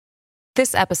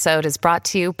This episode is brought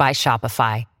to you by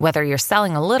Shopify. Whether you're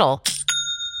selling a little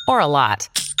or a lot,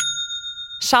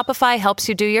 Shopify helps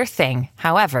you do your thing,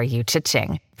 however you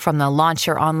cha-ching. From the launch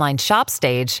your online shop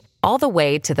stage, all the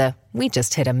way to the we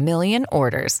just hit 1 million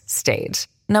orders stage.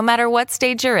 No matter what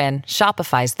stage you're in,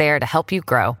 Shopify's there to help you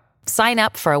grow. Sign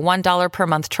up for a $1 per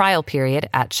month trial period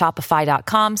at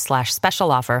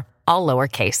shopify.com/special offer, all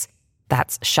lowercase.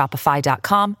 That's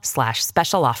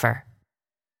shopify.com/special offer.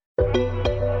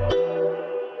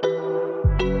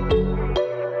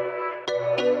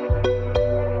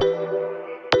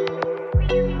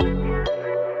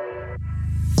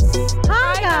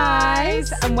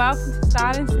 And welcome to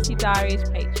Styling City Diaries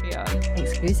Patreon.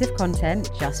 Exclusive content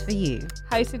just for you.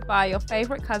 Hosted by your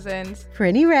favourite cousins,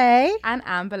 Prinny Ray and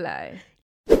Amber Lowe.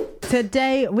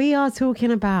 Today we are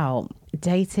talking about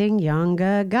dating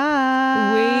younger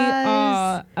guys. We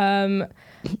are,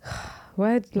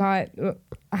 where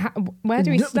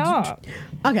do we start?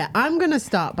 Okay, I'm going to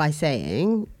start by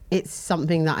saying it's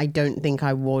something that I don't think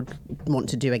I would want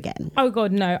to do again. Oh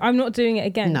God, no, I'm not doing it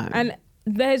again. No. And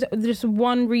there's just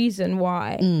one reason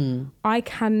why I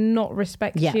cannot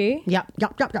respect you. Yep.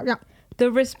 The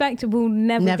respect will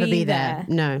never be there.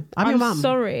 No. I'm your mum.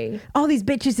 Sorry. Oh, these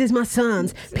bitches is my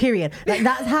sons. Period. Like,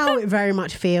 that's how it very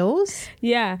much feels.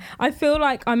 Yeah. I feel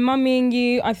like I'm mummying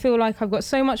you. I feel like I've got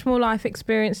so much more life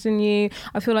experience than you.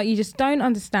 I feel like you just don't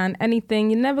understand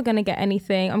anything. You're never going to get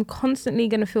anything. I'm constantly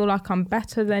going to feel like I'm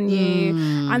better than you.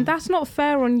 And that's not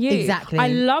fair on you. Exactly. I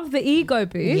love the ego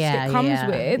boost it comes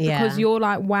with because you're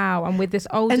like, wow, I'm with this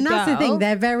older girl. And that's the thing.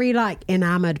 They're very like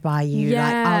enamored by you. Yeah.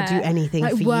 Like, I'll do anything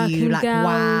like, for you. Like, girl,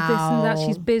 wow. This and that.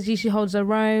 She's busy. She holds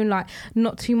her own. Like,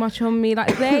 not too much on me.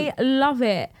 Like, they love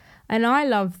it. And I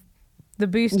love the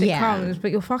boost it comes,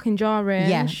 but you're fucking jarring.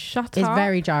 Yeah. Shut up. It's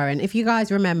very jarring. If you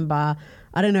guys remember,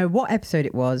 I don't know what episode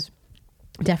it was,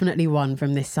 definitely one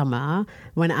from this summer,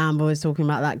 when Amber was talking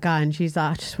about that guy and she's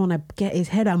like, I just want to get his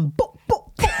head and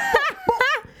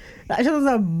like, she was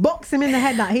to box him in the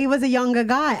head. Like, he was a younger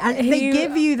guy. And they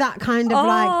give you that kind of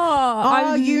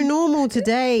are you normal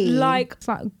today? Like, it's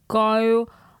like, go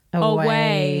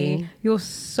away. You're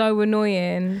so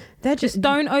annoying. They're just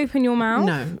don't open your mouth.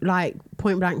 No, like,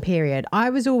 point blank period. I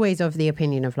was always of the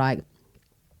opinion of like,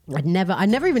 I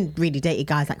never even really dated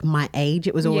guys like my age.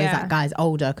 It was always like guys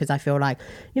older, because I feel like,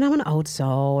 you know, I'm an old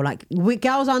soul. Like,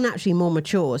 girls are naturally more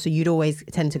mature, so you'd always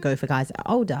tend to go for guys that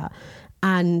are older.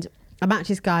 And I matched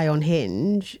this guy on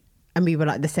Hinge and we were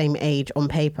like the same age on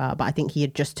paper, but I think he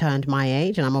had just turned my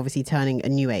age and I'm obviously turning a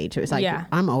new age. So it's like,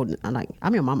 I'm old.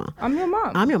 I'm your mama. I'm your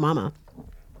mum. I'm your mama.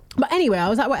 But anyway, I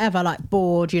was like, whatever, like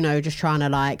bored, you know, just trying to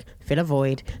like fill a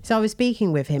void. So I was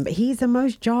speaking with him, but he's the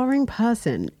most jarring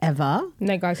person ever.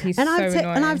 No, guys, he's so annoying.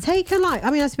 And I've taken like,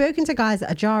 I mean, I've spoken to guys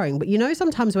that are jarring, but you know,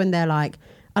 sometimes when they're like,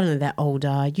 I don't know, they're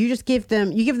older, you give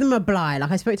them a blie.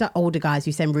 Like, I spoke to older guys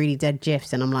who send really dead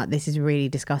gifs and I'm like, this is really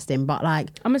disgusting, but like,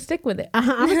 I'm gonna stick with it.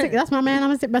 That's my man. I'm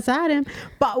gonna stick beside him.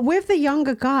 But with the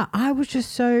younger guy, I was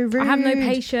just so rude. I have no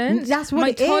patience. That's what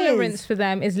my it is. tolerance for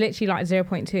them is literally like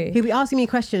 0.2. He'll be asking me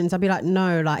questions. I'll be like,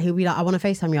 no. Like, he'll be like, I want to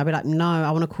FaceTime you. I'll be like, no,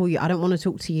 I want to call you. I don't want to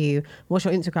talk to you. What's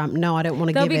your Instagram? No, I don't want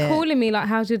to give it. They'll be calling me like,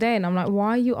 how's your day? And I'm like, why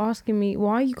are you asking me?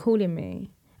 Why are you calling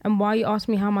me? And why you asked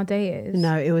me how my day is?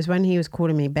 No, it was when he was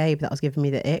calling me babe that was giving me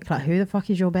the ick. Like, who the fuck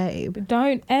is your babe?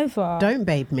 Don't ever. Don't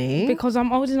babe me. Because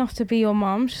I'm old enough to be your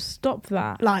mum. Just stop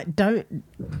that. Like, don't.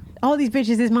 All these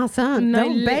bitches is my son. No,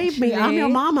 don't babe me. I'm your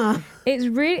mama.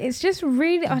 It's just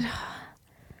really. I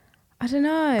don't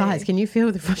know. Guys, can you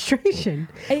feel the frustration?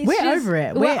 We're over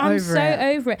it. I'm so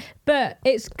over it. But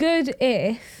it's good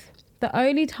if the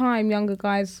only time younger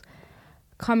guys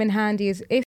come in handy is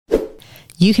if.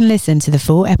 You can listen to the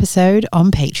full episode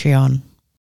on Patreon.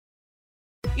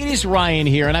 It is Ryan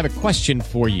here, and I have a question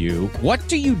for you. What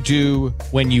do you do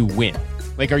when you win?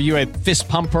 Like, are you a fist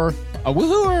pumper, a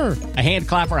woohooer, a hand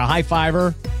clapper, a high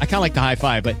fiver? I kind of like the high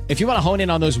five, but if you want to hone in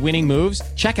on those winning moves,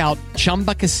 check out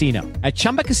Chumba Casino. At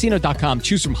ChumbaCasino.com,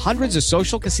 choose from hundreds of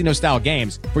social casino style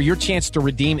games for your chance to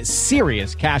redeem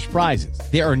serious cash prizes.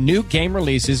 There are new game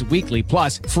releases weekly,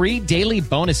 plus free daily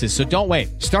bonuses. So don't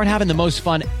wait. Start having the most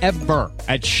fun ever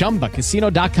at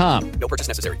ChumbaCasino.com. No purchase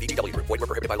necessary. VGW Group. Void where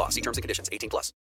prohibited by law. See terms and conditions. 18+.